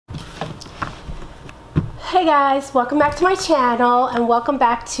Hey guys, welcome back to my channel and welcome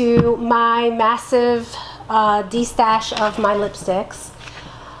back to my massive de-stash of my lipsticks.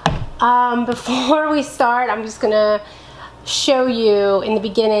 Before we start, I'm just gonna show you in the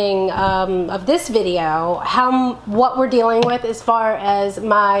beginning of this video what we're dealing with as far as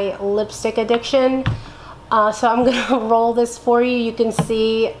my lipstick addiction. So I'm gonna roll this for you. You can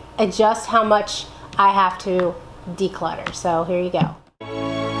see just how much I have to declutter. So here you go.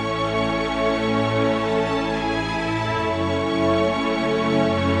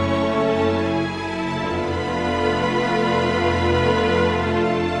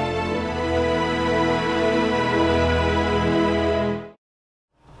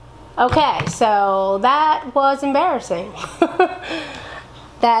 Okay, so that was embarrassing.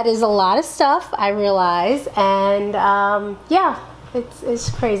 That is a lot of stuff, I realize, and yeah, it's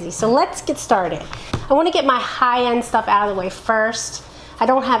crazy. So let's get started. I want to get my high-end stuff out of the way first. I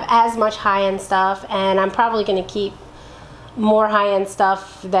don't have as much high-end stuff, and I'm probably going to keep more high-end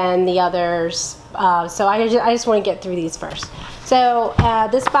stuff than the others. So I just want to get through these first. So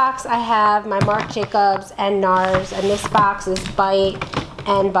this box I have my Marc Jacobs and NARS, and this box is Bite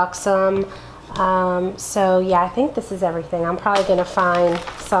and w&som. So yeah, I think this is everything. I'm probably going to find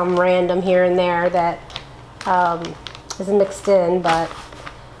some random here and there that is mixed in, but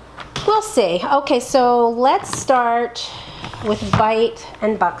we'll see. Okay, so let's start with Bite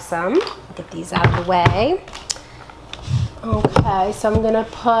and w&som. Get these out of the way. Okay, so I'm going to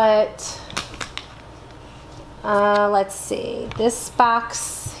put, let's see, this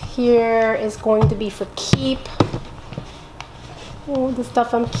box here is going to be for keep. The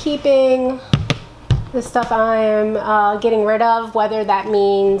stuff I'm keeping, the stuff I'm getting rid of, whether that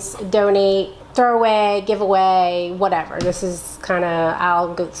means donate, throw away, give away, whatever. This is kind of,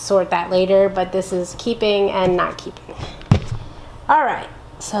 I'll go sort that later, but this is keeping and not keeping. All right,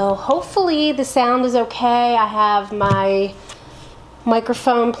 so hopefully the sound is okay. I have my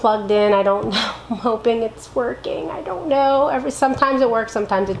microphone plugged in. I don't know. I'm hoping it's working. I don't know. Sometimes it works,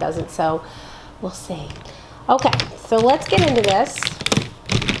 sometimes it doesn't, so we'll see. Okay, so let's get into this.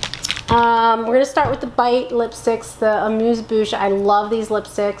 We're going to start with the Bite lipsticks, the Amuse Bouche. I love these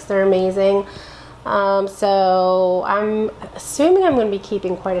lipsticks. They're amazing. So I'm assuming I'm going to be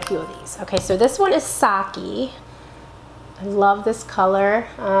keeping quite a few of these. Okay, so this one is Sake. I love this color.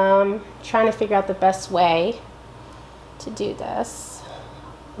 Trying to figure out the best way to do this.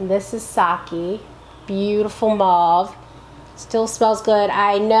 And this is Sake. Beautiful mauve. Still smells good.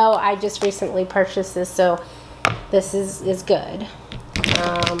 I know I just recently purchased this, so this is good.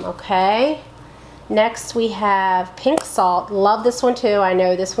 Okay. Next we have Pink Salt. Love this one too. I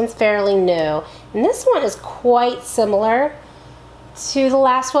know this one's fairly new. And this one is quite similar to the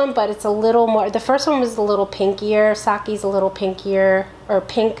last one, but it's a little more, the first one was a little pinkier. Sake's a little pinkier, or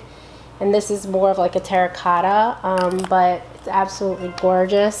pink, and this is more of like a terracotta, but it's absolutely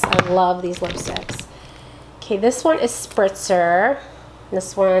gorgeous. I love these lipsticks. Okay, this one is Spritzer.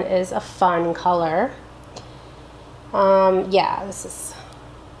 This one is a fun color. Yeah, this is,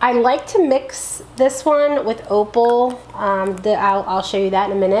 I like to mix this one with Opal. I'll show you that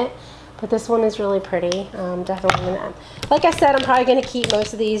in a minute, but this one is really pretty. Definitely gonna, like I said, I'm probably gonna keep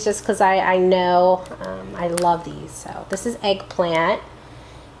most of these just because I know I love these. So this is Eggplant,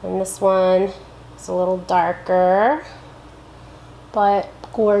 and this one is a little darker, but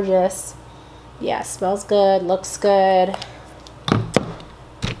gorgeous. Yeah, smells good, looks good.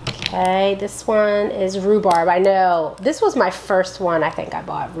 Okay, this one is Rhubarb. I know this was my first one I think I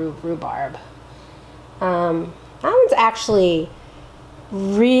bought, Rhubarb. That one's actually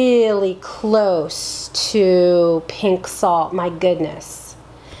really close to Pink Salt. My goodness.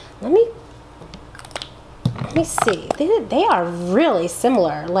 Let me see. They are really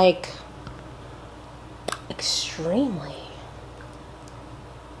similar, like extremely.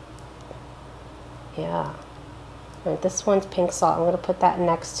 Yeah. Right, this one's Pink Salt. I'm going to put that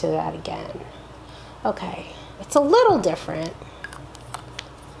next to that again. Okay. It's a little different.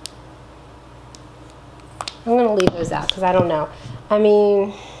 I'm going to leave those out because I don't know. I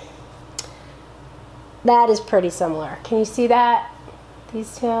mean, that is pretty similar. Can you see that?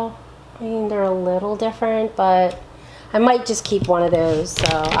 These two? I mean, they're a little different, but I might just keep one of those, so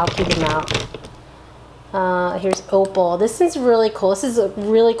I'll keep them out. Here's Opal. This is really cool. This is a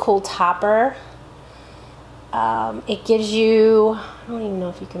really cool topper. It gives you, I don't even know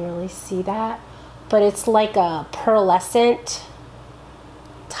if you can really see that, but it's like a pearlescent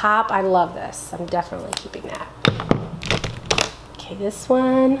top. I love this. I'm definitely keeping that. Okay, this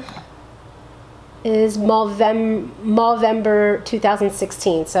one is Movember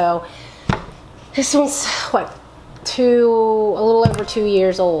 2016. So this one's what, a little over 2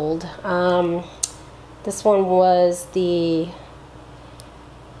 years old. This one was the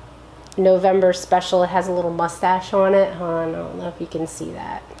November special. It has a little mustache on it. Hold on, I don't know if you can see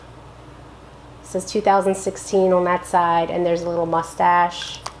that. It says 2016 on that side, and there's a little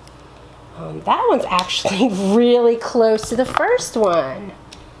mustache. That one's actually really close to the first one.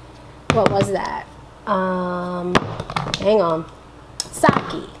 What was that? Hang on.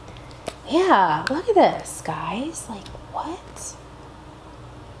 Saki. Yeah, look at this, guys. Like, what?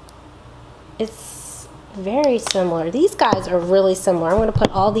 It's very similar. These guys are really similar. I'm going to put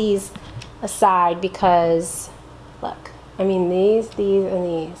all these aside because, look, I mean, these, and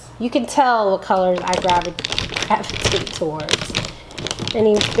these. You can tell what colors I gravitate towards.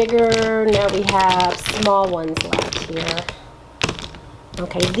 Any bigger? No, we have small ones left here.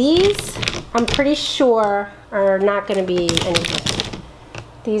 Okay, these I'm pretty sure are not going to be any good.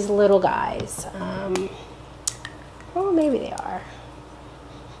 These little guys. Well, maybe they are.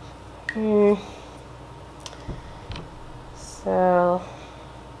 So,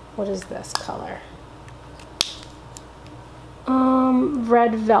 what is this color?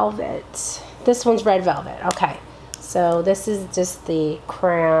 Red velvet. This one's red velvet. Okay. So this is just the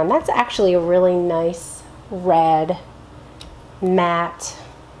crayon. That's actually a really nice red matte.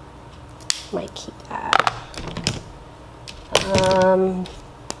 Might keep that.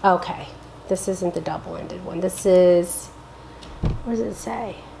 Okay. This isn't the double-ended one. This is, what does it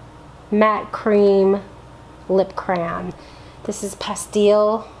say? Matte cream lip crayon. This is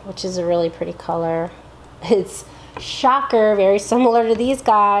Pastille, which is a really pretty color. It's, shocker, very similar to these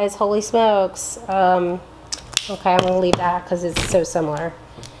guys. Holy smokes. Okay, I'm going to leave that because it's so similar.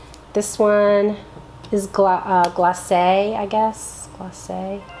 This one is glacé, I guess.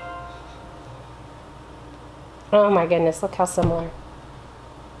 Glacé. Oh my goodness, look how similar.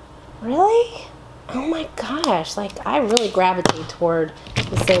 Really? Oh my gosh, like I really gravitate toward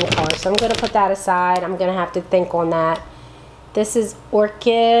the same color. So I'm going to put that aside. I'm going to have to think on that. This is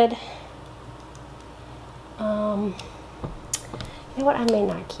Orchid. You know what? I may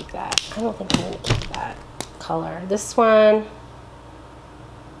not keep that. I don't think I'm going to keep that color. This one,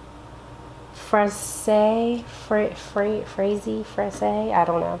 Fraise, I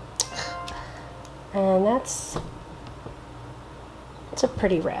don't know. And it's a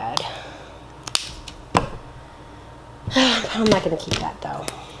pretty red. I'm not going to keep that though.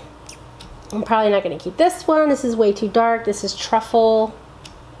 I'm probably not going to keep this one. This is way too dark. This is Truffle.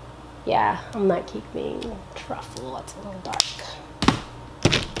 Yeah, I'm not keeping Truffle. That's a little dark.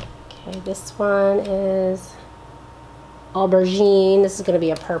 Okay, this one is Aubergine. This is going to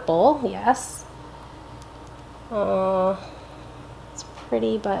be a purple. Yes. It's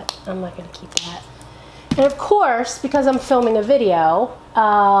pretty, but I'm not going to keep that. And of course, because I'm filming a video,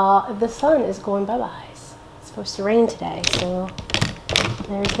 the sun is going bye-bye. It's supposed to rain today, so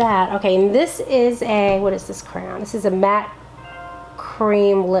there's that. Okay, and this is a, what is this crayon? This is a matte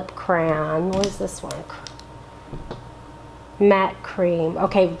cream lip crayon. What is this one? Matte cream.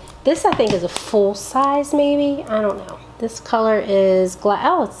 Okay, this I think is a full size maybe. I don't know. This color is is it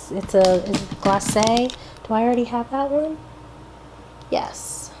glacé? Do I already have that one?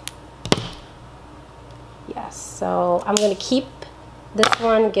 Yes. Yes. So I'm going to keep this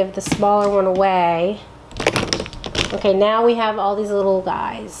one, give the smaller one away. Okay, now we have all these little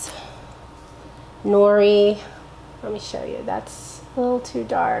guys. Nori. Let me show you. That's a little too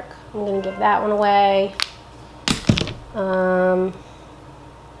dark. I'm going to give that one away.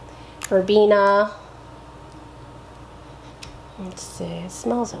 Verbena. Let's see. It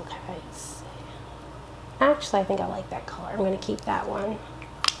smells okay. Let's see. Actually, I think I like that color. I'm going to keep that one.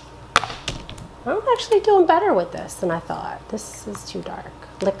 I'm actually doing better with this than I thought. This is too dark.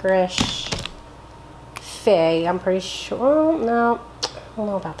 Licorice. Fig. I'm pretty sure. No. I don't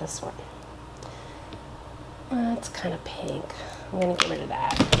know about this one. It's kind of pink. I'm going to get rid of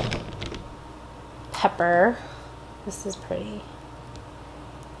that. Pepper. This is pretty.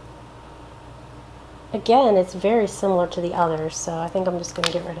 Again, it's very similar to the others, so I think I'm just going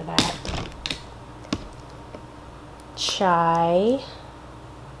to get rid of that. Chai.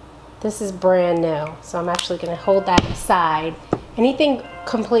 This is brand new, so I'm actually going to hold that aside. Anything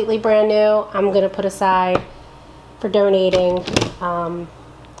completely brand new, I'm going to put aside for donating. And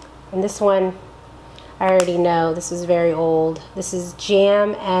this one, I already know. This is very old. This is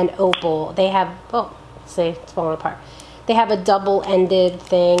Jam and Opal. They have, oh, see, it's falling apart. They have a double-ended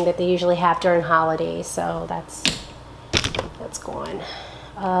thing that they usually have during holidays, so that's gone.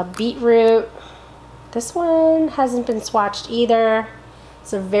 Beetroot. This one hasn't been swatched either.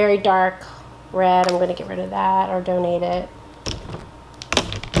 It's a very dark red. I'm going to get rid of that or donate it.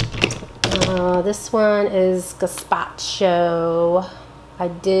 This one is Gazpacho. I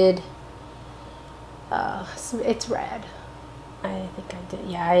did It's red. I think I did.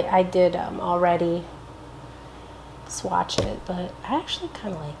 Yeah, I did already swatch it, but I actually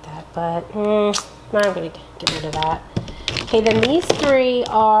kind of like that. But I'm going to get rid of that. Okay, then these three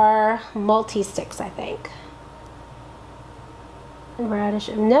are multi-sticks, I think. Radish.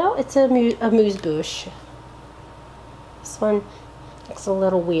 No, it's a amuse-bouche. This one looks a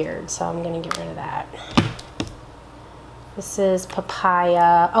little weird, so I'm going to get rid of that. This is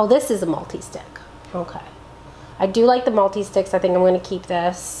papaya. Oh, this is a multi-stick. Okay. I do like the multi-sticks. I think I'm going to keep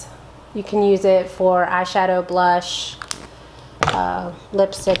this. You can use it for eyeshadow, blush,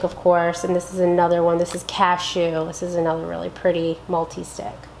 lipstick, of course. And this is another one. This is cashew. This is another really pretty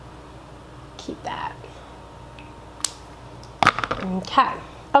multi-stick. Keep that. Okay.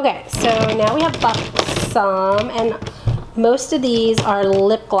 Okay, so now we have w&som, and most of these are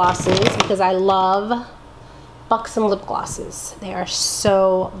lip glosses because I love w&som lip glosses. They are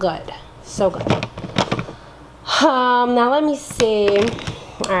so good. So good. Now let me see.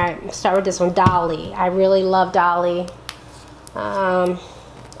 All right, start with this one, Dolly. I really love Dolly. Go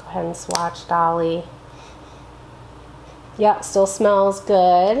ahead and swatch Dolly. Yeah, still smells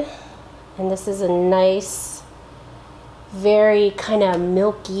good. And this is a nice, very kind of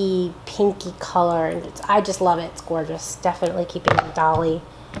milky, pinky color. And I just love it. It's gorgeous. Definitely keeping it Dolly.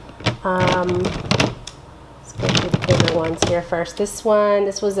 Let's go through the bigger ones here first. This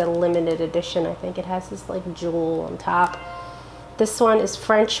was a limited edition. I think it has this like jewel on top. This one is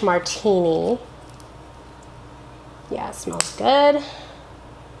French Martini. Yeah, it smells good.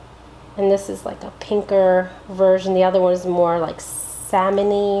 And this is like a pinker version. The other one is more like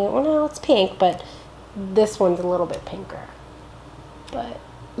salmon-y. Well, no, it's pink, but this one's a little bit pinker. But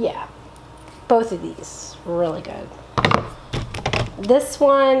yeah, both of these really good. This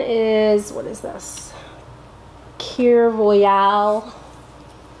one is, what is this? Cure Royale.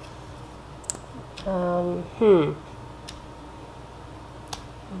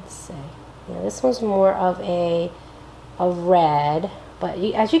 Let's see. Yeah, this one's more of a red, but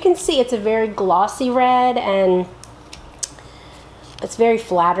as you can see, it's a very glossy red, and it's very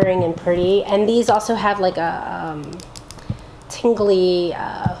flattering and pretty. And these also have like a tingly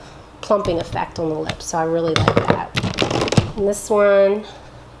plumping effect on the lips, so I really like that. And this one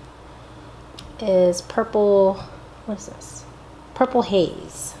is purple. What is this? Purple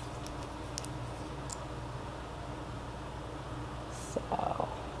Haze. So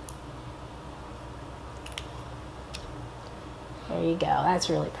there you go. That's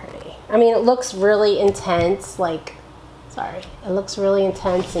really pretty. I mean, it looks really intense. Like, sorry, it looks really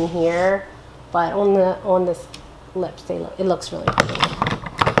intense in here, but on the lips, it looks really pretty.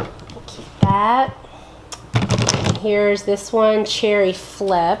 We'll keep that. Here's this one, Cherry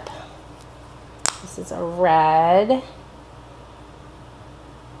Flip. This is a red.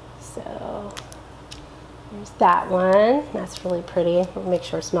 So there's that one. That's really pretty. I'll make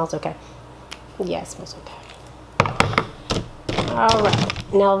sure it smells okay. Yeah, it smells okay. All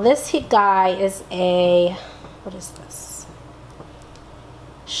right. Now this guy is a, what is this?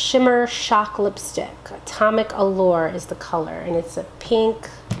 Shimmer Shock Lipstick. Atomic Allure is the color, and it's a pink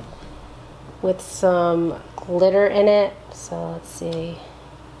with some glitter in it. So let's see.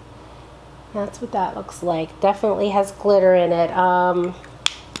 That's what that looks like. Definitely has glitter in it. I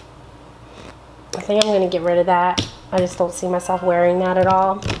think I'm going to get rid of that. I just don't see myself wearing that at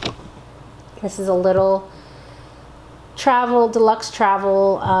all. This is a little deluxe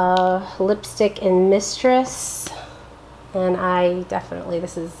travel lipstick in Mistress. And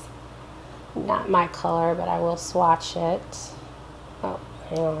this is not my color, but I will swatch it. Oh,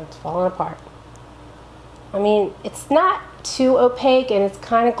 hang on, it's falling apart. I mean, it's not too opaque, and it's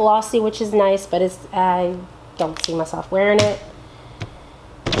kind of glossy, which is nice, but I don't see myself wearing it.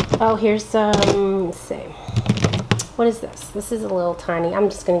 Oh, here's some, let's see. What is this? This is a little tiny. I'm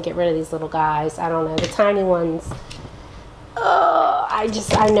just going to get rid of these little guys. I don't know. The tiny ones.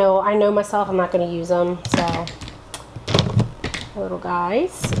 I know myself. I'm not going to use them. So, little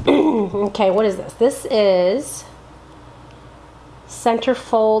guys. Okay, what is this? This is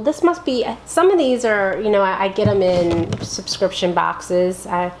Centerfold. This must be, some of these are, you know, I get them in subscription boxes.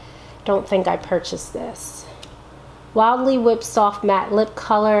 I don't think I purchased this. Wildly Whipped Soft Matte Lip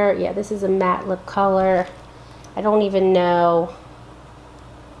Color. Yeah, this is a matte lip color. I don't even know.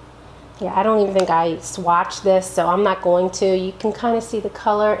 Yeah, I don't even think I swatched this, so I'm not going to. You can kind of see the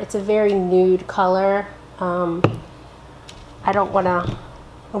color. It's a very nude color. I don't want to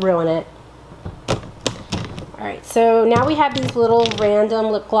ruin it. Alright, so now we have these little random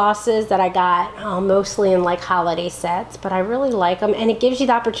lip glosses that I got mostly in like holiday sets, but I really like them, and it gives you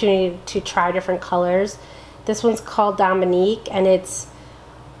the opportunity to try different colors. This one's called Dominique, and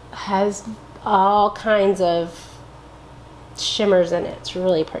has all kinds of shimmers in it. It's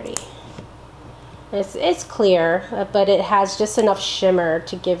really pretty. It's clear, but it has just enough shimmer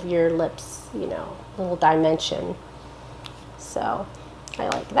to give your lips, you know, a little dimension. So I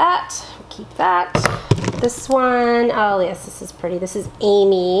like that. I'll keep that. This one, oh yes, this is pretty. This is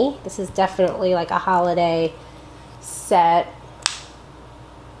Amy. This is definitely like a holiday set.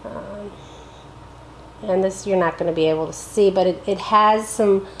 And this you're not going to be able to see, but it has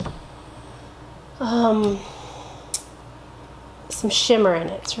some shimmer in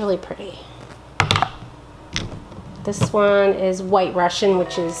it. It's really pretty. This one is White Russian,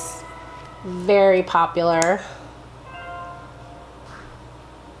 which is very popular.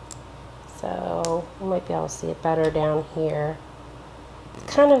 So you might be able to see it better down here.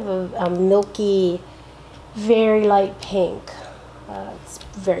 It's kind of a milky, very light pink. It's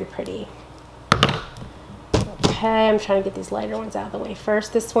very pretty. Okay, I'm trying to get these lighter ones out of the way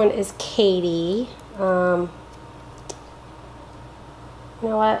first. This one is Katie. You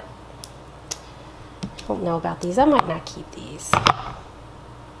know what? I don't know about these. I might not keep these. I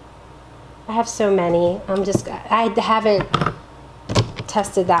have so many. I haven't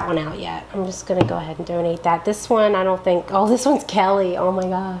tested that one out yet. I'm just gonna go ahead and donate that. This one, I don't think, oh, this one's Kelly. Oh my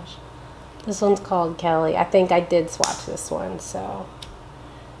gosh. This one's called Kelly. I think I did swatch this one, so.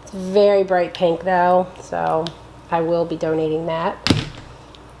 It's very bright pink though, so I will be donating that,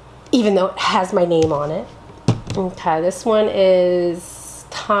 even though it has my name on it. Okay, this one is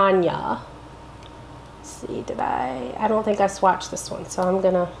Tanya. Let's see, I don't think I swatched this one, so I'm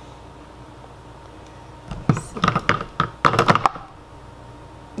gonna see.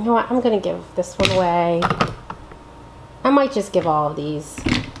 You know what, I'm gonna give this one away. I might just give all of these,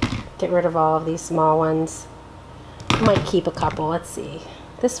 get rid of all of these small ones. I might keep a couple, let's see.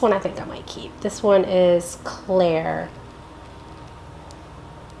 This one I think I might keep. This one is Claire.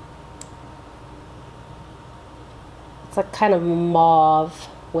 It's a kind of mauve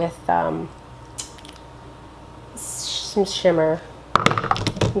with some shimmer.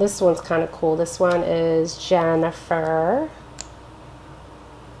 This one's kind of cool. This one is Jennifer.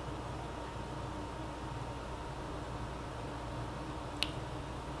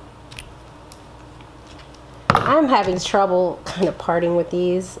 I'm having trouble kind of parting with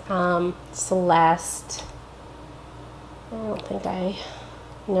these. Celeste. I don't think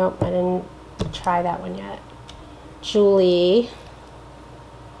nope, I didn't try that one yet. Julie.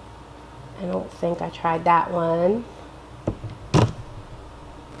 I don't think I tried that one.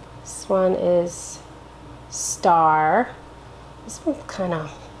 This one is Star. This one's kind of,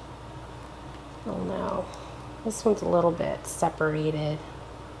 I don't know. This one's a little bit separated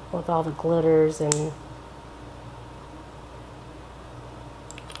with all the glitters and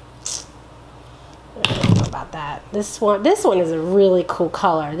about that. This one is a really cool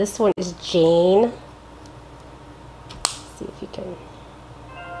color. This one is Jane. Let's see if you can.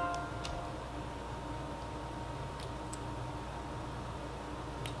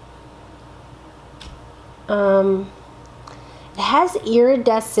 It has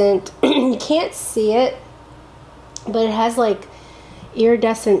iridescent, you can't see it, but it has like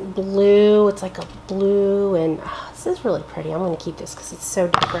iridescent blue. It's like a blue, and this is really pretty. I'm going to keep this because it's so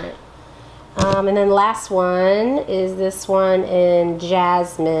different. And then last one is this one in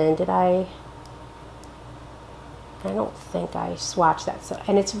Jasmine. I don't think I swatched that. So,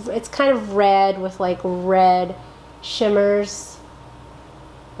 and it's kind of red with like red shimmers.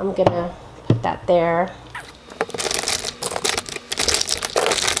 I'm gonna put that there.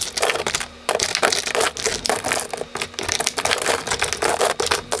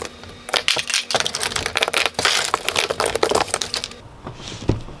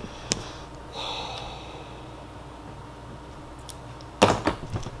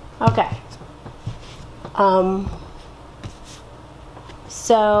 Okay.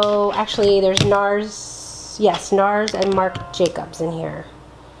 So actually there's NARS, yes, NARS and Marc Jacobs in here.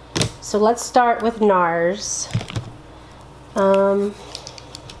 So let's start with NARS.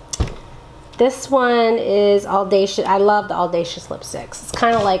 This one is Audacious. I love the Audacious lipsticks. It's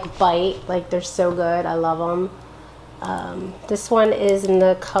kind of like Bite, like they're so good. I love them. This one is in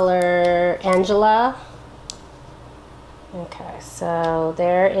the color Angela. Okay, so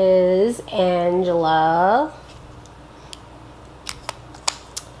there is Angela.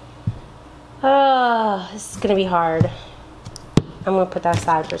 Oh, this is gonna be hard. I'm gonna put that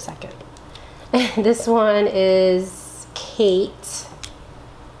aside for a second. This one is Kate.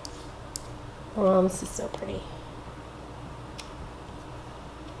 Oh, this is so pretty.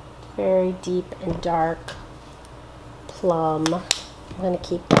 Very deep and dark plum. I'm gonna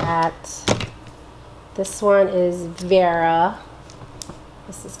keep that. This one is Vera.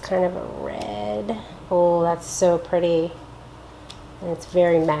 This is kind of a red. Oh, that's so pretty. And it's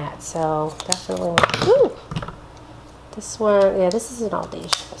very matte, so definitely. Ooh! This one, yeah, this is an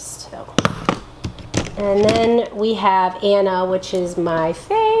audacious too. And then we have Anna, which is my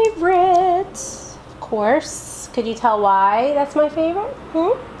favorite, of course. Could you tell why that's my favorite?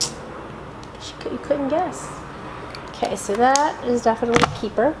 You couldn't guess. Okay, so that is definitely a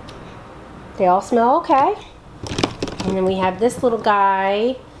keeper. They all smell okay. And then we have this little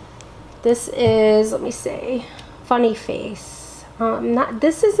guy. This is, let me see, Funny Face.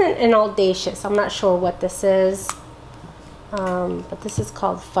 This isn't an audacious. I'm not sure what this is. But this is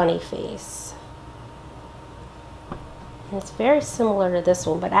called Funny Face. And it's very similar to this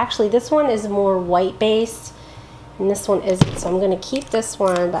one, but actually this one is more white based and this one isn't. So I'm going to keep this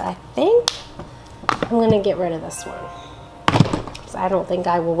one, but I think I'm going to get rid of this one because I don't think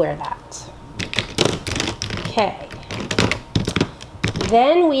I will wear that. Okay.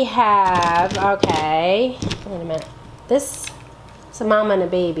 Then we have, okay, wait a minute. This is a mama and a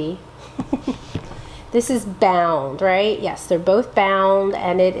baby. This is Bound, right? Yes, they're both Bound,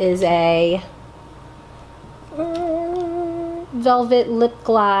 and it is a velvet lip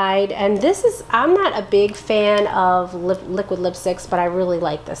glide. And this is, I'm not a big fan of liquid lipsticks, but I really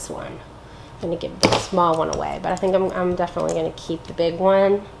like this one. I'm going to give the small one away, but I think I'm definitely going to keep the big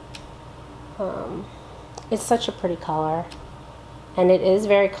one. It's such a pretty color, and it is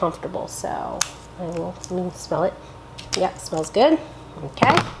very comfortable, so I will, let me smell it. Yeah, it smells good.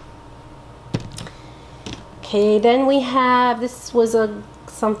 Okay. Okay, then we have, this was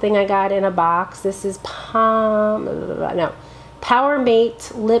something I got in a box. This is Power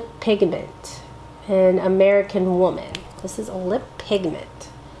Mate Lip Pigment, an American Woman. This is a lip pigment.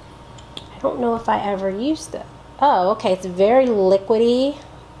 I don't know if I ever used it. Oh, okay, it's very liquidy.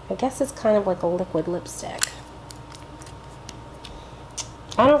 I guess it's kind of like a liquid lipstick.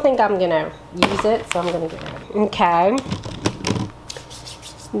 I don't think I'm gonna use it, so I'm gonna get rid of it. Okay.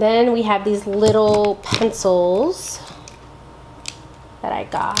 Then we have these little pencils that I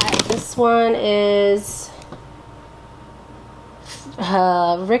got. This one is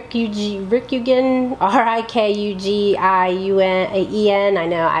Rikugen, R-I-K-U-G-I-U-N-E-N.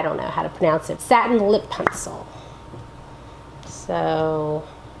 I don't know how to pronounce it. Satin lip pencil. So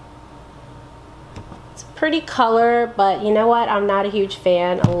it's a pretty color, but you know what? I'm not a huge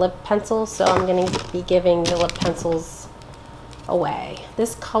fan of lip pencils, so I'm going to be giving the lip pencils away.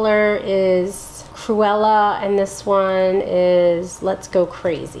 This color is Cruella, and this one is Let's Go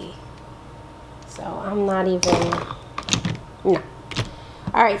Crazy. So I'm not even, no.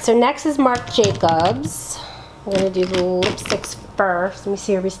 Alright, so next is Marc Jacobs. I'm going to do the lipsticks first. Let me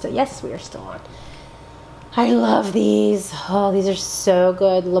see, are we still, yes, we are still on. I love these. Oh, these are so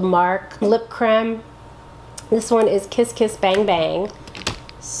good. Lamarck Lip Creme. This one is Kiss Kiss Bang Bang.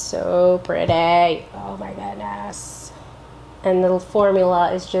 So pretty. Oh my goodness. And the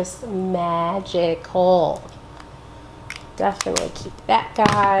formula is just magical. Definitely keep that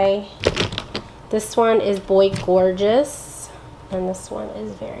guy. This one is Boy Gorgeous. And this one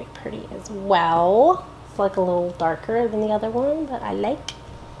is very pretty as well. It's like a little darker than the other one, but I like.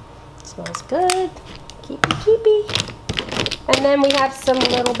 It smells good. Keepy. And then we have some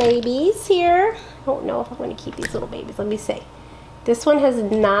little babies here. I don't know if I'm going to keep these little babies. Let me see. This one has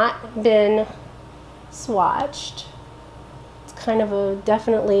not been swatched. Kind of a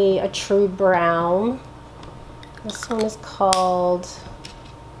definitely a true brown. This one is called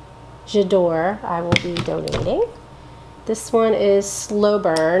J'adore. I will be donating. This one is Slow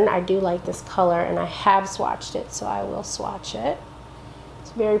Burn. I do like this color, and I have swatched it, so I will swatch it.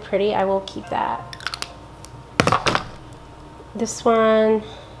 It's very pretty. I will keep that. This one,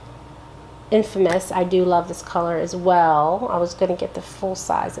 Infamous. I do love this color as well. I was going to get the full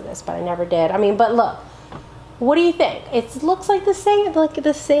size of this, but I never did. I mean, but look. What do you think? It looks like the same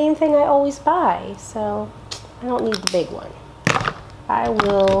thing I always buy, so I don't need the big one. I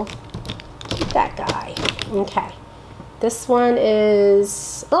will keep that guy. Okay. This one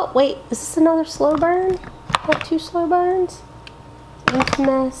is, oh wait, is this another slow burn? I have two slow burns.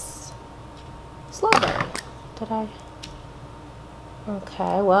 Infamous slow burn. Did I?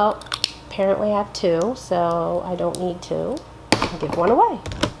 Okay, well, apparently I have two, so I don't need two. I'll give one away.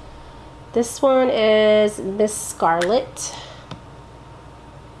 This one is Miss Scarlet.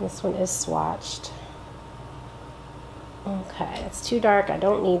 This one is swatched. Okay, it's too dark. I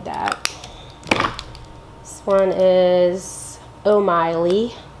don't need that. This one is Oh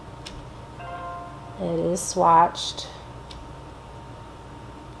Miley. It is swatched.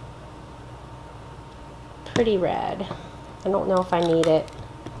 Pretty red. I don't know if I need it.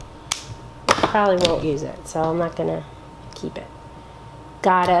 I probably won't use it, so I'm not gonna keep it.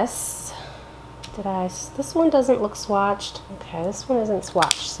 Goddess. This one doesn't look swatched. Okay, this one isn't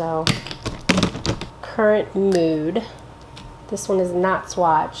swatched, so Current Mood. This one is not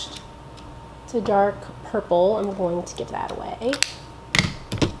swatched. It's a dark purple. I'm going to give that away.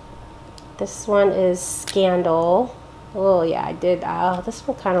 This one is Scandal. Oh yeah, I did. This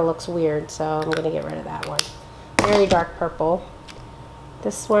one kind of looks weird, so I'm going to get rid of that one. Very dark purple.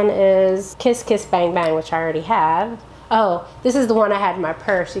 This one is Kiss Kiss Bang Bang, which I already have. Oh, this is the one I had in my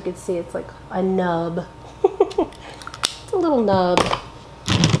purse. You can see it's like a nub. It's a little nub.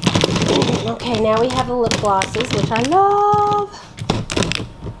 Okay, now we have the lip glosses, which I love.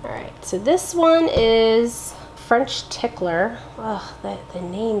 Alright, so this one is French Tickler. Ugh, the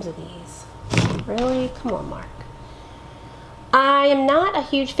names of these. Really? Come on, Mark. I am not a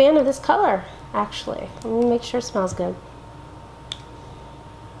huge fan of this color, actually. Let me make sure it smells good.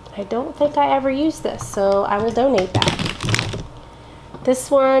 I don't think I ever used this, so I will donate that. This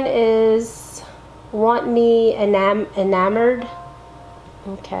one is Want Me Enamored.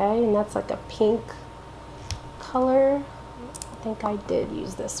 Okay, and that's like a pink color. I think I did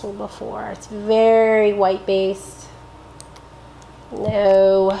use this one before. It's very white based.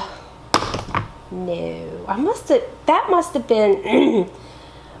 No. That must have been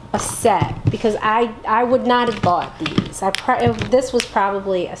a set, because I would not have bought these. This was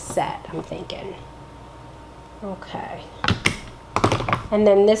probably a set, I'm thinking. Okay. And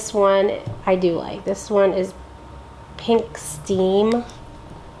then this one I do like. This one is Pink Steam.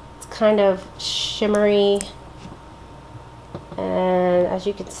 It's kind of shimmery, and as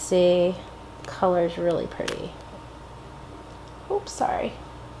you can see, the color is really pretty. Oops, sorry.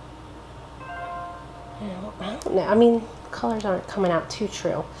 I don't know. I mean, colors aren't coming out too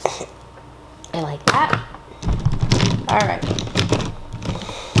true. I like that. Alright.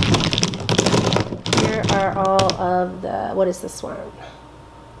 Here are all of the, what is this one?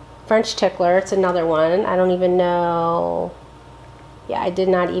 French Tickler. It's another one. I don't even know. Yeah, I did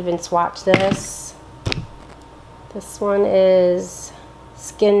not even swatch this. This one is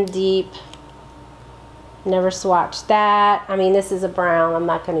Skin Deep. Never swatched that. I mean, this is a brown. I'm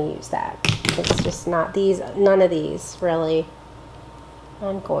not going to use that. It's just not these, none of these really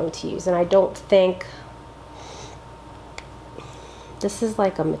I'm going to use. And I don't think, this is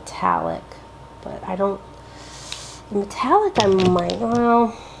like a metallic, but I don't, the metallic I might,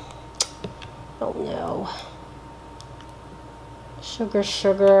 well, I don't know. Sugar,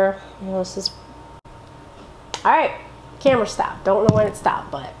 you know, this is, alright, camera stopped. Don't know when it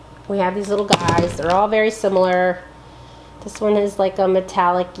stopped, but we have these little guys. They're all very similar. This one is like a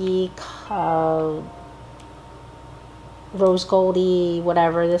metallic-y, rose goldy,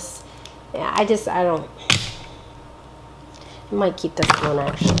 whatever. This, yeah, I don't. I might keep this one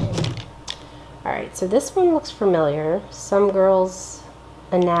actually. Alright, so this one looks familiar. Some Girls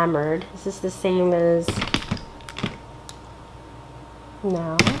Enamored. Is this the same as,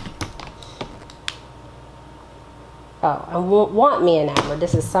 no. Oh, I Want Me Enamored.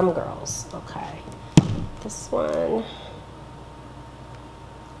 This is Some Girls. Okay. This one.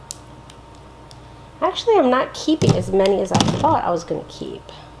 Actually, I'm not keeping as many as I thought I was going to keep.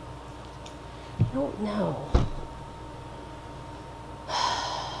 I don't know.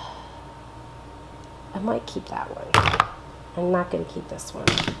 I might keep that one. I'm not going to keep this one.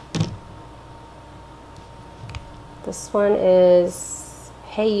 This one is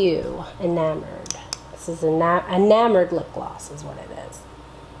Hey You, Enamored. This is Enamored lip gloss is what it is.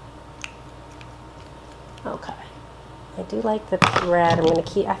 Okay. I do like the red.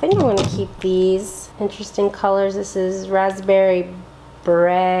 I think I'm going to keep these interesting colors. This is Raspberry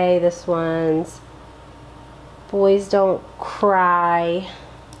Beret. This one's Boys Don't Cry.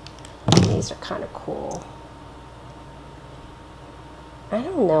 These are kind of cool. I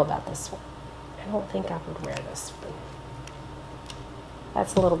don't know about this one. I don't think I would wear this one.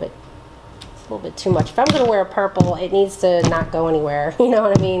 That's a little bit too much. If I'm going to wear a purple, it needs to not go anywhere. You know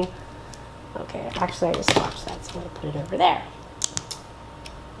what I mean? Okay, actually I just swatched that, so I'm going to put it over there.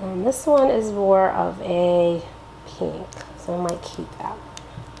 And this one is more of a pink, so I might keep that one.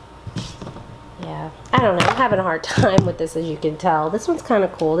 Yeah, I don't know. I'm having a hard time with this, as you can tell. This one's kind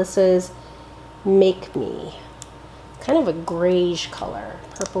of cool. This is Make Me. Kind of a grayish color,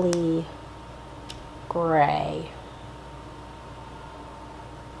 purpley gray.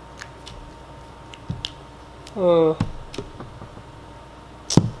 I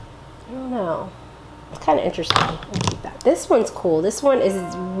don't know. It's kind of interesting. I'll keep that. This one's cool. This one is,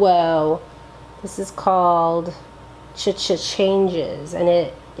 whoa. This is called Changes, and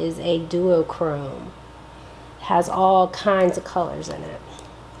it is a duochrome. It has all kinds of colors in it.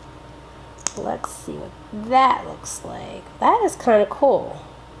 Let's see what that looks like. That is kind of cool.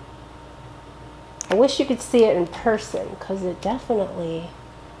 I wish you could see it in person because it definitely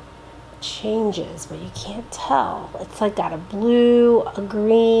changes, but you can't tell. It's like got a blue, a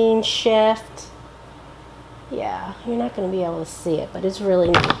green shift. Yeah, you're not going to be able to see it, but it's really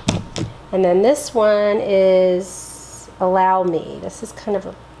neat. And then this one is Allow Me. This is kind of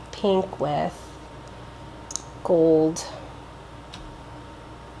a pink with gold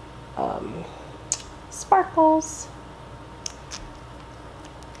sparkles.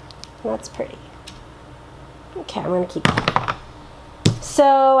 That's pretty. Okay, I'm going to keep that.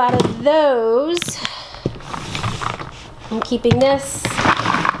 So out of those, I'm keeping this,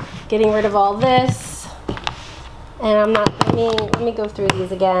 getting rid of all this, and I'm not, let me go through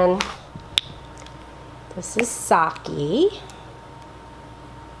these again. This is Saki.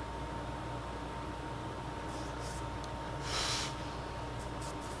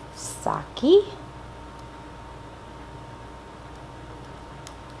 Saki.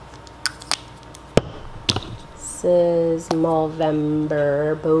 This is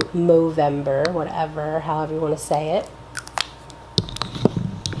Movember, whatever, however you want to say it.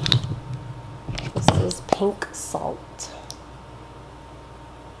 This is Pink Salt.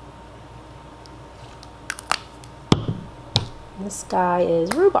 This guy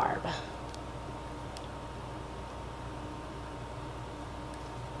is Rhubarb.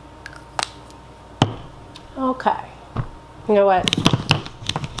 Okay. You know what?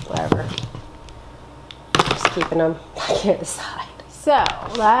 Whatever. Just keeping them back here to the side. So,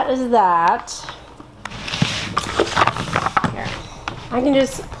 that is that. Here. I can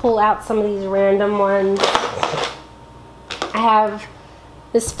just pull out some of these random ones. I have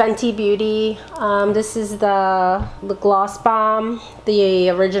this Fenty Beauty. This is the Gloss Bomb, the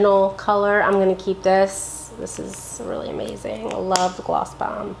original color. I'm going to keep this. This is really amazing. I love the Gloss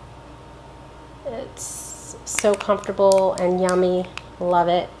Bomb. It's so comfortable and yummy. Love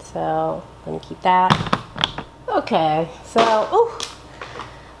it. So I'm going to keep that. Okay, so ooh,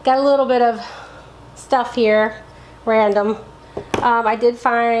 got a little bit of stuff here, random. I did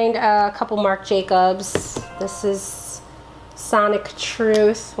find a couple Marc Jacobs. This is Sonic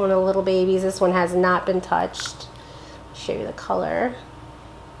Truth, one of the little babies. This one has not been touched. I'll show you the color.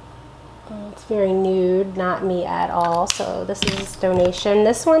 It's very nude, not me at all. So this is a donation.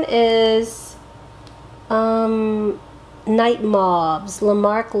 This one is Night Mobs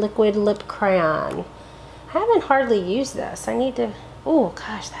Lamarck Liquid Lip Crayon. I haven't hardly used this. I need to. Oh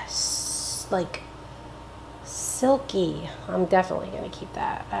gosh, that's like silky. I'm definitely gonna keep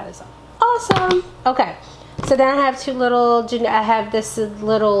that. That is awesome. Okay, so then I have two little. I have this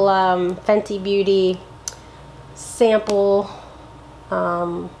little Fenty Beauty sample.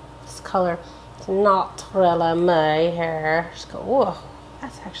 This color. It's not really my hair. Just go. Whoa,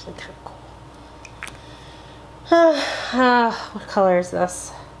 that's actually kind of cool. What color is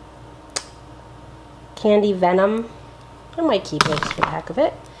this? Candy Venom. I might keep it just for the heck of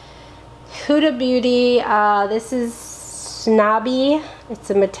it. Huda Beauty. This is Snobby.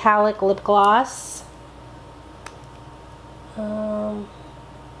 It's a metallic lip gloss. I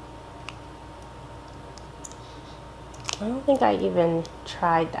don't think I even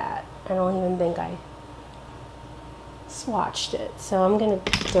tried that. I don't even think I swatched it. So I'm going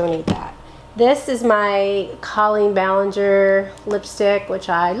to donate that. This is my Colleen Ballinger lipstick, which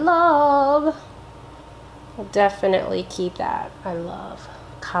I love. I'll definitely keep that. I love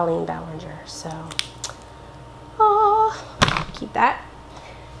Colleen Ballinger, so keep that.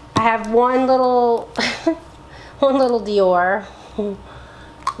 I have one little Dior.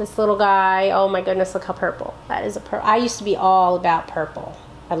 This little guy. Oh my goodness, look how purple. That is a purple. I used to be all about purple.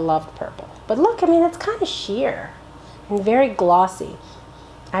 I loved purple. But look, I mean, it's kind of sheer and very glossy.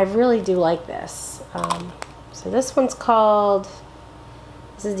 I really do like this. So this one's called,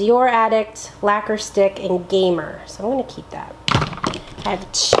 this is Dior Addict, Lacquer Stick, and Gamer. So I'm going to keep that. I have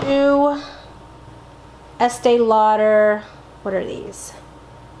two Estee Lauder, what are these?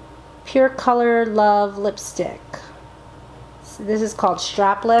 Pure Color Love Lipstick. So this is called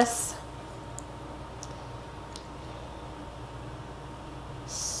Strapless.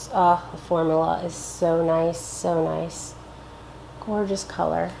 Oh, the formula is so nice, so nice. Gorgeous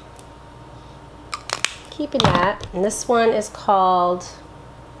color. Keeping that. And this one is called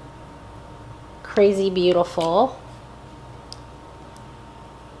Crazy Beautiful.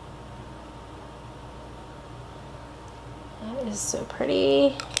 That is so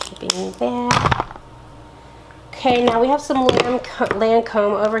pretty. Keeping that. Okay, now we have some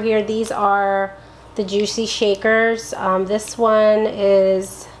Lancome over here. These are the Juicy Shakers. This one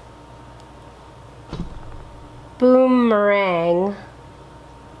is Boomerang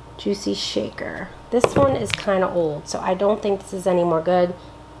Juicy Shaker. This one is kind of old, so I don't think this is any more good.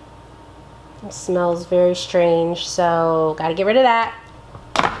 It smells very strange, so gotta get rid of that.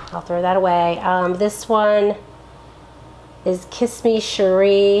 I'll throw that away. This one is Kiss Me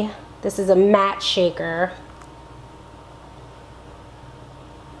Cherie. This is a matte shaker.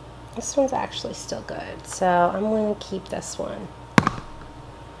 This one's actually still good, so I'm going to keep this one.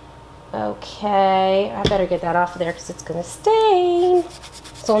 Okay, I better get that off of there because it's going to stain.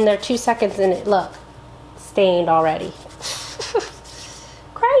 It's on there 2 seconds and it, look, stained already.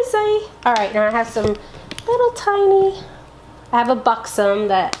 Crazy. All right, now I have some little tiny, I have a Buxom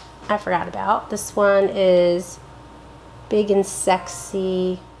that I forgot about. This one is Big and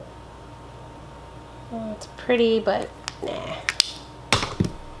Sexy. Oh, it's pretty, but nah.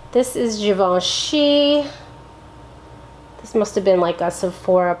 This is Givenchy. This must have been like a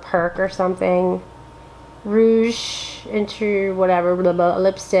Sephora perk or something. Rouge into whatever, blah, blah,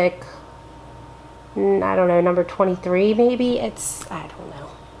 lipstick. I don't know, number 23 maybe. It's, I don't know.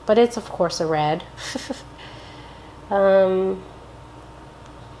 But it's of course a red.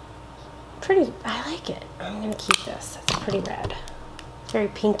 Pretty, I like it. I'm gonna keep this. It's pretty red. It's very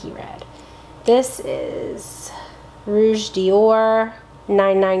pinky red. This is Rouge Dior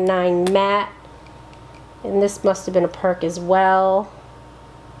 999 matte, and this must have been a perk as well.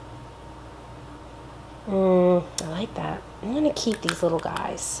 I like that. I'm gonna keep these little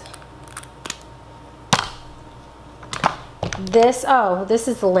guys. This, oh, this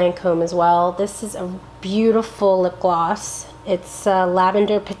is the Lancome as well. This is a beautiful lip gloss. It's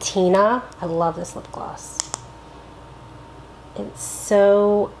Lavender Patina. I love this lip gloss. It's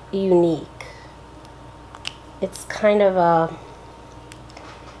so unique. It's kind of a,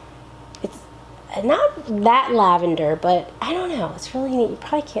 it's not that lavender, but I don't know. It's really neat. You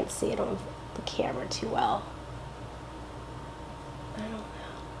probably can't see it on the camera too well. I don't know.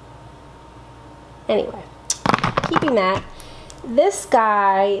 Anyway, keeping that. This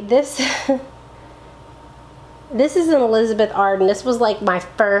guy, this this is an Elizabeth Arden. This was like my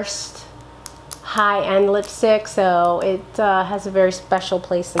first high-end lipstick, so it has a very special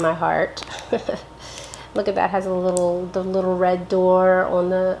place in my heart. Look at that, has a little, the little red door on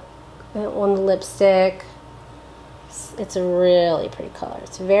the lipstick. It's a really pretty color.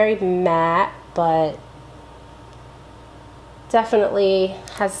 It's very matte, but definitely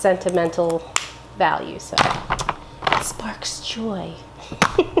has sentimental value, so it sparks joy.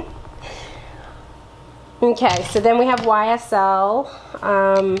 Okay, so then we have YSL.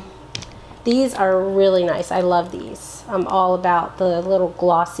 These are really nice. I love these. I'm all about the little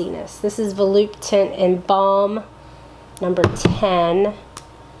glossiness. This is Volute Tint and Balm number 10.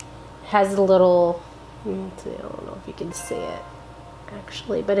 Has a little, I don't know if you can see it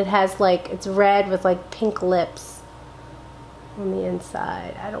actually, but it has like, it's red with like pink lips on the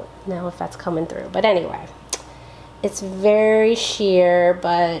inside. I don't know if that's coming through, but anyway, it's very sheer,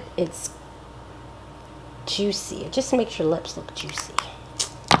 but it's juicy. It just makes your lips look juicy.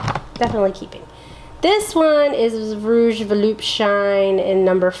 Definitely keeping. This one is Rouge Volupte Shine in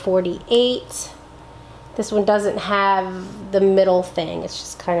number 48. This one doesn't have the middle thing. It's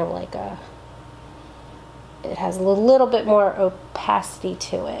just kind of like a, it has a little bit more opacity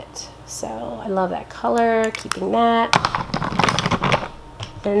to it. So I love that color, keeping that.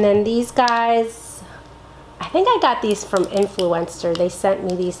 And then these guys, I think I got these from Influencer. They sent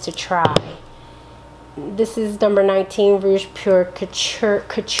me these to try. This is number 19, Rouge Pure Couture,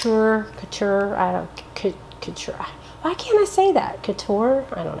 I don't, Couture. Why can't I say that? Couture?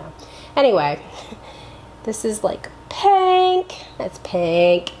 I don't know. Anyway, this is like pink. That's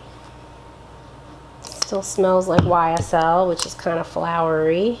pink. Still smells like YSL, which is kind of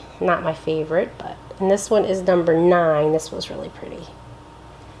flowery. Not my favorite, but, and this one is number 9. This was really pretty.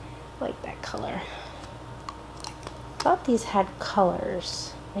 I like that color. I thought these had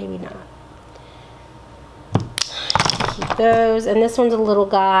colors. Maybe not. Keep those. And this one's a little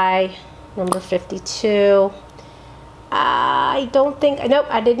guy, number 52. I don't think, nope,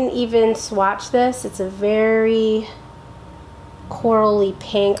 I didn't even swatch this. It's a very corally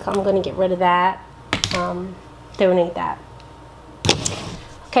pink. I'm going to get rid of that. Donate that.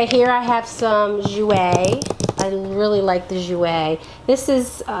 Okay, here I have some Jouer. I really like the Jouer. This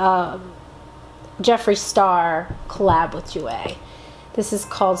is Jeffree Star collab with Jouer. This is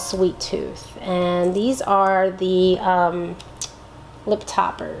called Sweet Tooth, and these are the lip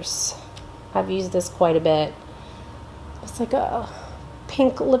toppers. I've used this quite a bit. It's like a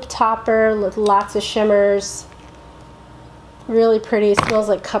pink lip topper with lots of shimmers. Really pretty. It smells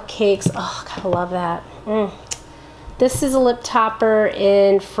like cupcakes. Oh, God, I love that. This is a lip topper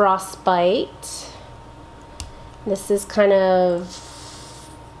in Frostbite. This is kind of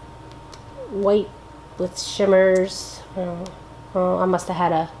white with shimmers. Oh, I must have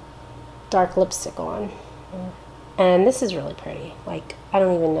had a dark lipstick on. And this is really pretty. Like, I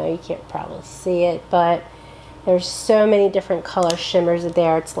don't even know, you can't probably see it, but there's so many different color shimmers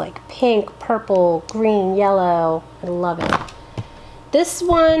there. It's like pink, purple, green, yellow. I love it. This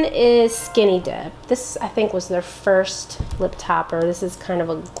one is Skinny Dip. This, I think, was their first lip topper. This is kind of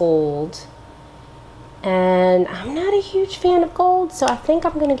a gold. And I'm not a huge fan of gold, so I think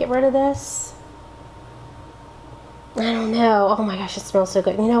I'm going to get rid of this. I don't know. Oh my gosh, it smells so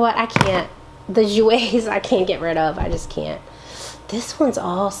good. You know what? I can't. The jouets I can't get rid of. I just can't. This one's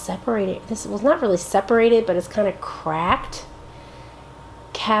all separated. This was not really separated, but it's kind of cracked.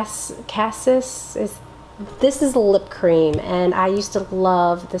 Cassis is... This is a lip cream, and I used to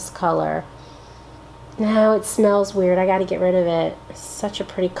love this color. Now it smells weird. I got to get rid of it. It's such a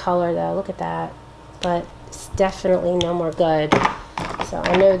pretty color, though. Look at that. But it's definitely no more good. So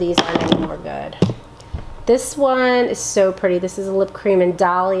I know these are no more good. This one is so pretty. This is a lip cream in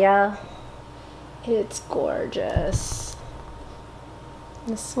Dahlia. It's gorgeous.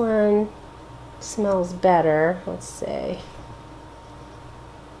 This one smells better. Let's see.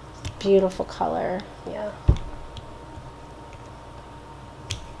 Beautiful color. Yeah.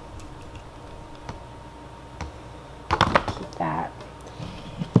 Keep that.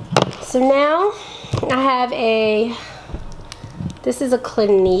 So now I have this is a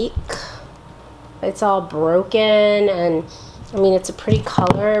Clinique. It's all broken, and I mean, it's a pretty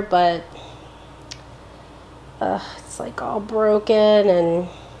color, but it's like all broken, and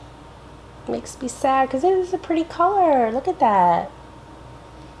makes me sad because it is a pretty color. Look at that.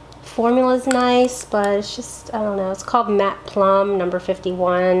 Formula's nice, but it's just, I don't know. It's called Matte Plum, number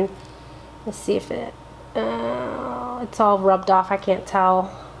 51. Let's see if it's all rubbed off. I can't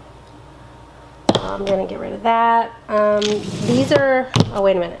tell. I'm gonna get rid of that. These are, oh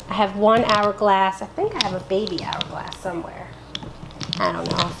wait a minute. I have one hourglass. I think I have a baby hourglass somewhere. I don't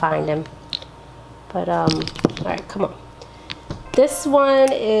know, I'll find him. But, all right, come on. This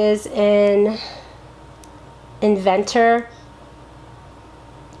one is in Inventor.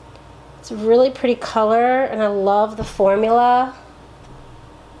 It's a really pretty color, and I love the formula.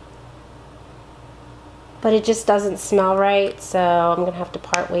 But it just doesn't smell right, so I'm going to have to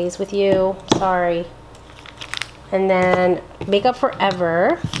part ways with you. Sorry. And then Makeup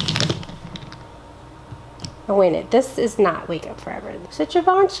Forever. Oh, wait a minute. This is not Wake Up Forever. Is it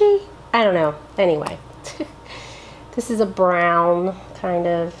Givenchy? I don't know. Anyway. This is a brown, kind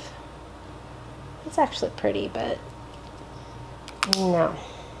of. It's actually pretty, but no.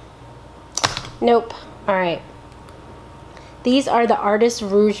 Nope. Alright. These are the Artist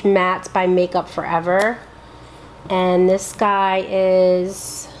Rouge Mattes by Makeup Forever. And this guy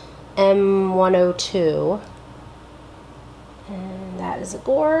is M102. And that is a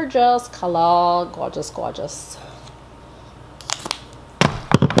gorgeous color. Gorgeous, gorgeous.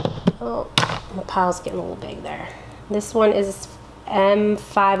 Oh, my pile's getting a little big there. This one is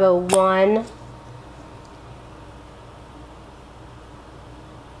M501.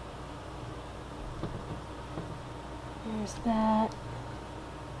 There's that.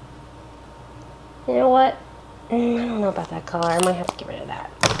 You know what? I don't know about that color. I might have to get rid of that.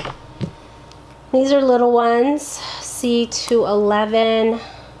 These are little ones. C211.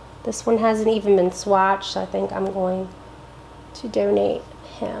 This one hasn't even been swatched, so I think I'm going to donate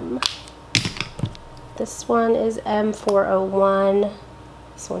him. This one is M401.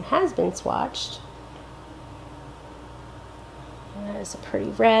 This one has been swatched. That is a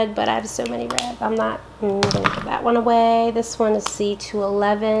pretty red, but I have so many red. I'm going to put that one away. This one is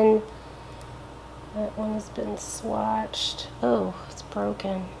C211. That one has been swatched. Oh, it's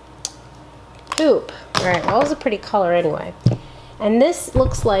broken. Poop. Alright, well, it was a pretty color anyway. And this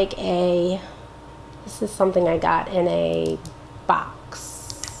looks like this is something I got in a box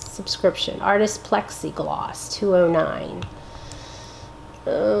subscription. Artist Plexi Gloss, 209.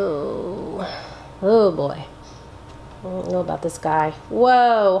 Oh boy. I don't know about this guy.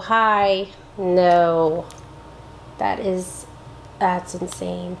 Whoa, hi. No. That's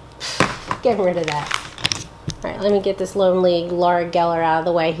insane. Getting rid of that. Alright, let me get this lonely Laura Geller out of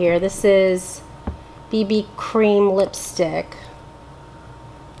the way here. This is BB Cream Lipstick.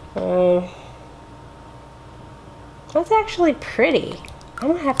 That's actually pretty. I'm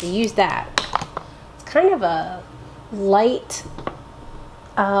going to have to use that. It's kind of a light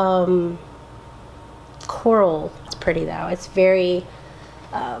coral. It's pretty though. It's very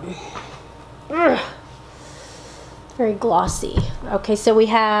very glossy. Okay, so we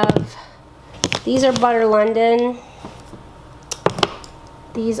have, these are Butter London.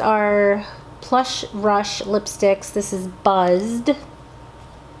 These are Plush Rush lipsticks. This is Buzzed.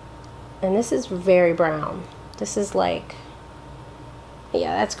 And this is very brown. This is like,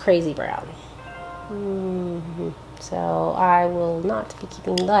 yeah, that's crazy brown. So I will not be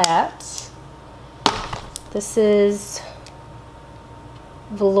keeping that. This is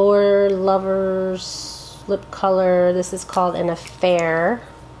Velour Lovers lip color. This is called An Affair.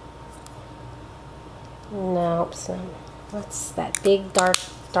 Nope, so that's that big dark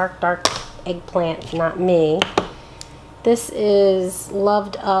eggplant, not me. This is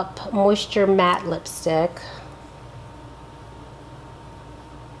Loved Up Moisture Matte Lipstick.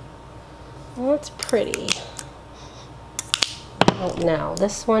 Well, that's pretty. Oh no,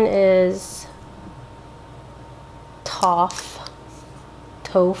 this one is Toff,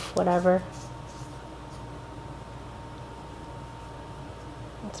 whatever.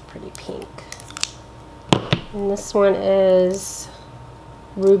 It's pretty pink. And this one is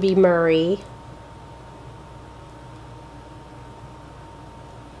Ruby Murray.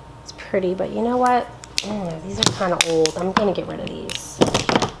 It's pretty, but you know what? These are kind of old. I'm going to get rid of these.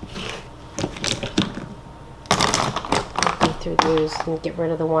 Go through these and get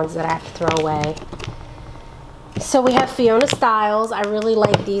rid of the ones that I have to throw away. So we have Fiona Styles. I really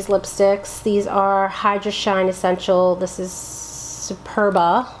like these lipsticks. These are Hydra Shine Essential. This is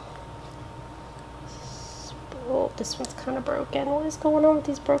Superba. Oh, this one's kind of broken. What is going on with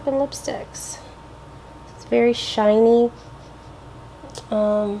these broken lipsticks? It's very shiny.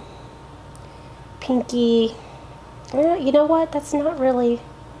 Pinky. You know what? That's not really...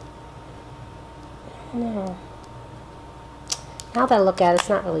 No. Now that I look at it, it's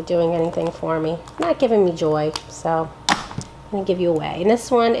not really doing anything for me. Not giving me joy, so I'm going to give you away. And this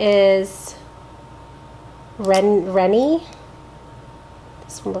one is Rennie.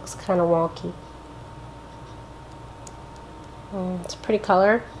 This one looks kind of wonky. It's a pretty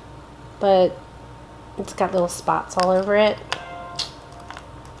color, but it's got little spots all over it.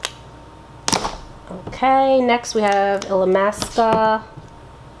 Okay, next we have Illamasqua.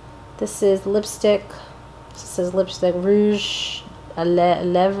 This is lipstick. This says lipstick Rouge à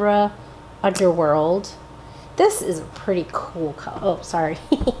Lèvres Underworld. This is a pretty cool color. Oh, sorry.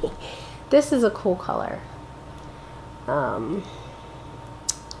 This is a cool color.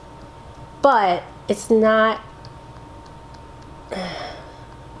 But it's not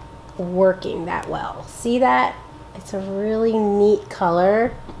working that well. See that? It's a really neat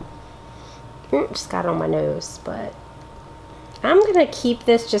color. Just got it on my nose, but I'm gonna keep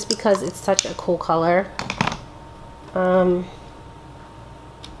this just because it's such a cool color. I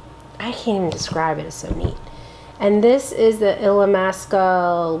can't even describe it. It's so neat. And this is the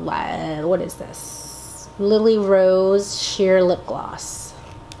Illamasqua, what is this? Lily Rose Sheer Lip Gloss.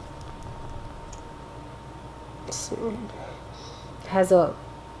 Has a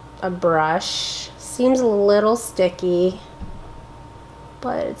brush. Seems a little sticky,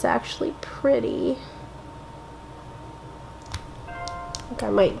 but it's actually pretty. I think I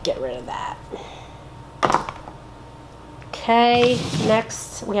might get rid of that. Okay,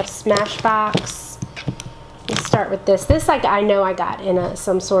 next we have Smashbox. Let's start with this. This I know I got in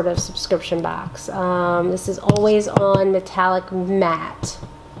some sort of subscription box. This is Always On Metallic Matte.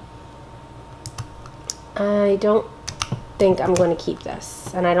 I don't think I'm going to keep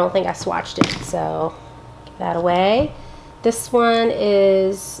this, and I don't think I swatched it, so get that away. This one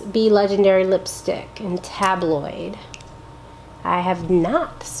is Be Legendary Lipstick in Tabloid. I have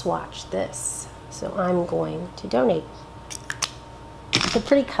not swatched this, so I'm going to donate. It's a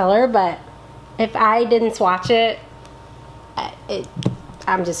pretty color, but if I didn't swatch it,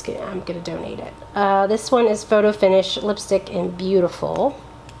 I'm gonna donate it. This one is Photo Finish Lipstick in Beautiful.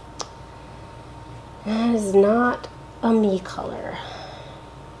 That is not a me color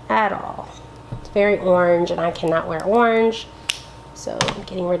at all. It's very orange, and I cannot wear orange, so I'm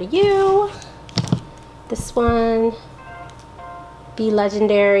getting rid of you. This one, Be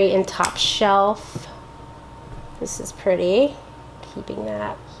Legendary in Top Shelf. This is pretty. Keeping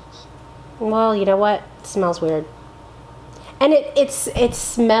that. Well, you know what? It smells weird. And it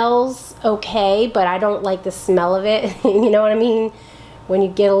smells okay, but I don't like the smell of it. You know what I mean? When you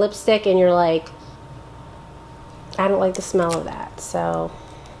get a lipstick and you're like, I don't like the smell of that. So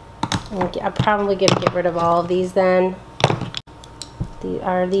I'm probably going to get rid of all of these then.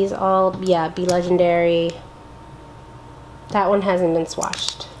 Are these all? Yeah, Be Legendary. That one hasn't been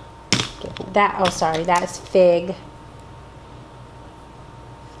swatched. Oh sorry, that is Fig.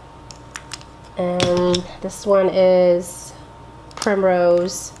 And this one is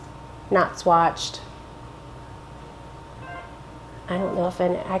Primrose, not swatched. I don't know if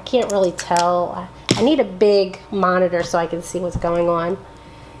I can't really tell. I need a big monitor so I can see what's going on.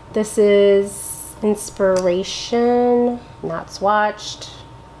 This is Inspiration, not swatched.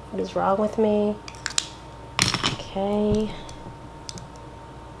 What is wrong with me? Okay.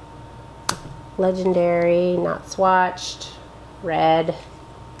 Legendary, not swatched. Red.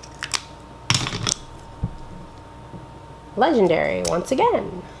 Legendary, once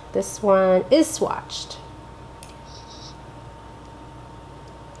again. This one is swatched.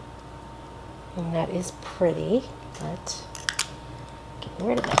 And that is pretty, but getting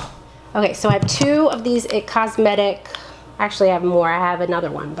rid of it. Okay, so I have 2 of these It Cosmetic. Actually, I have more. I have another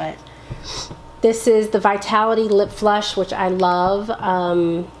one, but this is the Vitality Lip Flush, which I love.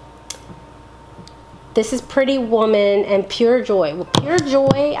 This is Pretty Woman and Pure Joy. Well, Pure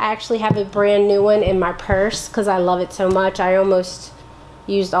Joy, I actually have a brand new one in my purse because I love it so much. I almost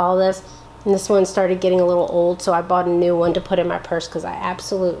used all this, and this one started getting a little old, so I bought a new one to put in my purse because I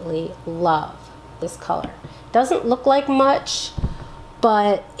absolutely love this color. Doesn't look like much,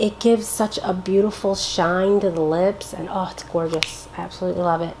 but it gives such a beautiful shine to the lips, and oh, it's gorgeous. I absolutely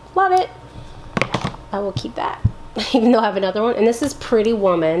love it. Love it. I will keep that, even though I have another one. And this is Pretty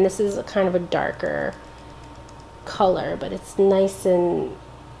Woman. This is a kind of a darker color, but it's nice and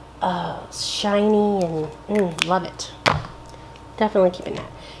shiny, and love it. Definitely keeping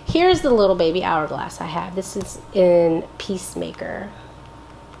that. Here's the little baby hourglass I have. This is in Peacemaker.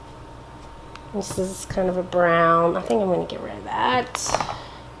 This is kind of a brown. I think I'm going to get rid of that.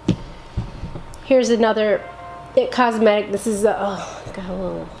 Here's another It Cosmetic. This is oh, got a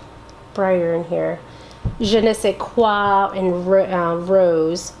little brighter in here. Je ne sais quoi in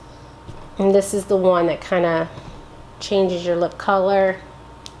Rose. And this is the one that kind of changes your lip color.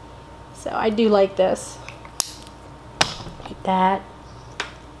 So I do like this. Like that.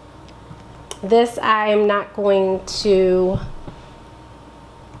 This I'm not going to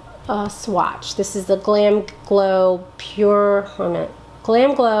swatch. This is the Glam Glow Pure,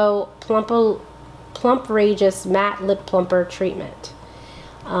 Glam Glow Plump-rageous Matte Lip Plumper Treatment.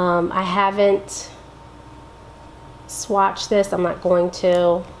 I haven't swatched this. I'm not going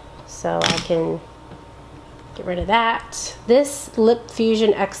to, so I can get rid of that. This Lip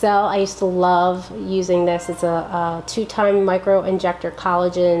Fusion XL, I used to love using this. It's a 2-time micro injector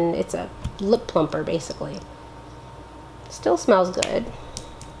collagen. It's a lip plumper basically. Still smells good.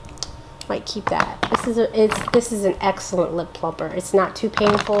 Might keep that. This is an excellent lip plumper. It's not too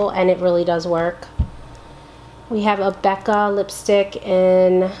painful, and it really does work. We have a Becca lipstick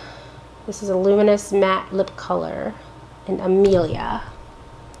in, this is a luminous matte lip color in Amelia.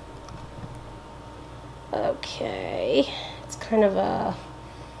 Okay, it's kind of a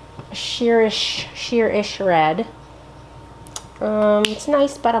sheerish red. It's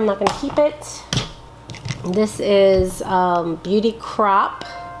nice, but I'm not going to keep it. This is Beauty Crop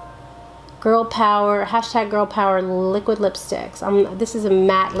Girl Power, hashtag Girl Power liquid lipsticks. This is a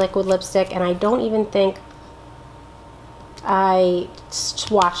matte liquid lipstick, and I don't even think I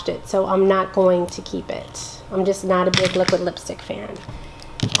swatched it, so I'm not going to keep it. I'm just not a big liquid lipstick fan.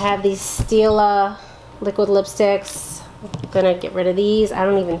 I have these Stila liquid lipsticks. I'm gonna get rid of these. I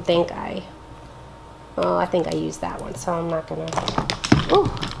don't even think I think I used that one, so I'm not gonna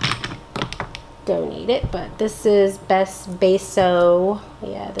don't need it. But this is Best Beso.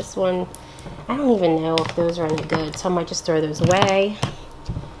 Yeah, this one, I don't even know if those are any good, so I might just throw those away.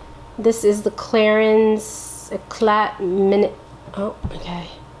 This is the Clarins Eclat Minute,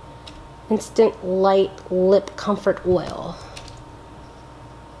 Instant Light Lip Comfort Oil.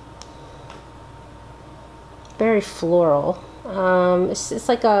 Very floral. It's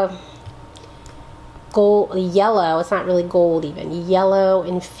like a gold, yellow. It's not really gold even. Yellow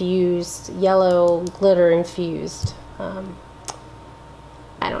infused, yellow glitter infused.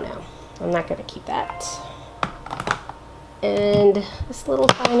 I don't know. I'm not going to keep that. And this little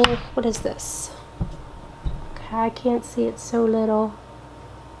tiny, what is this? Okay, I can't see, it's so little.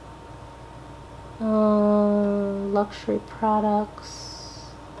 Luxury products.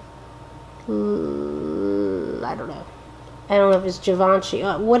 I don't know. I don't know if it's Givenchy,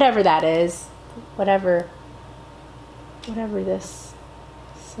 whatever that is. Whatever this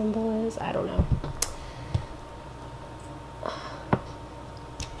symbol is, I don't know.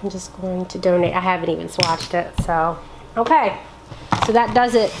 I'm just going to donate. I haven't even swatched it, so okay. So that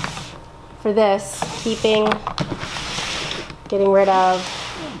does it for this. Keeping, getting rid of.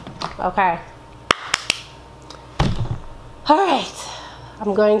 Okay. All right.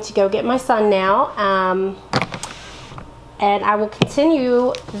 I'm going to go get my son now, and I will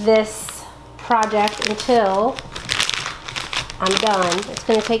continue this project until I'm done. It's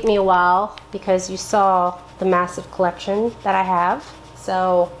going to take me a while because you saw the massive collection that I have.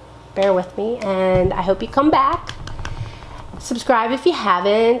 So bear with me, and I hope you come back. Subscribe if you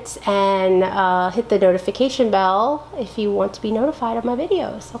haven't, and hit the notification bell if you want to be notified of my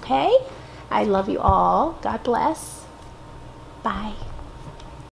videos, okay? I love you all. God bless. Bye.